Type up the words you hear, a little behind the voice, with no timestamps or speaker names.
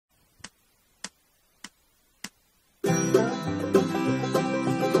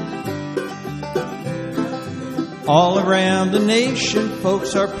All around the nation,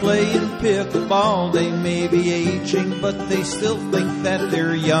 folks are playing pickleball. They may be aging, but they still think that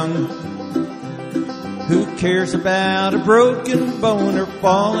they're young. Who cares about a broken bone or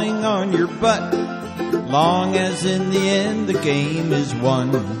falling on your butt, long as in the end the game is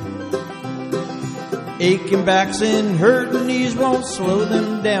won? Aching backs and hurting knees won't slow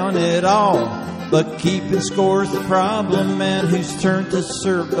them down at all, but keeping score's the problem, and whose turn to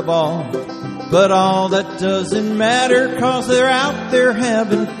serve the ball. But all that doesn't matter, 'cause they're out there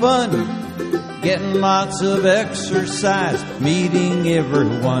having fun, getting lots of exercise, meeting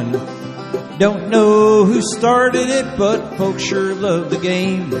everyone. Don't know who started it, but folks sure love the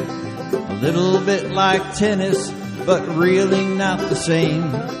game. A little bit like tennis, but really not the same.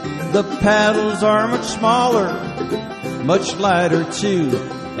 The paddles are much smaller, much lighter too,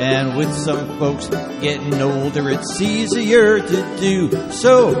 and with some folks getting older, it's easier to do.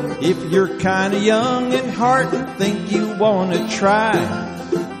 So if you're kinda young in heart and think you wanna try,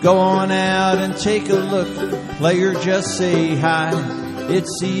 go on out and take a look, play or just say hi.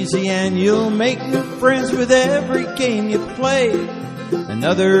 It's easy and you'll make new friends with every game you play.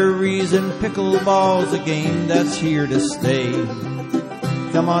 Another reason pickleball's a game that's here to stay.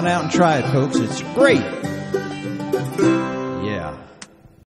 Come on out and try it, folks. It's great.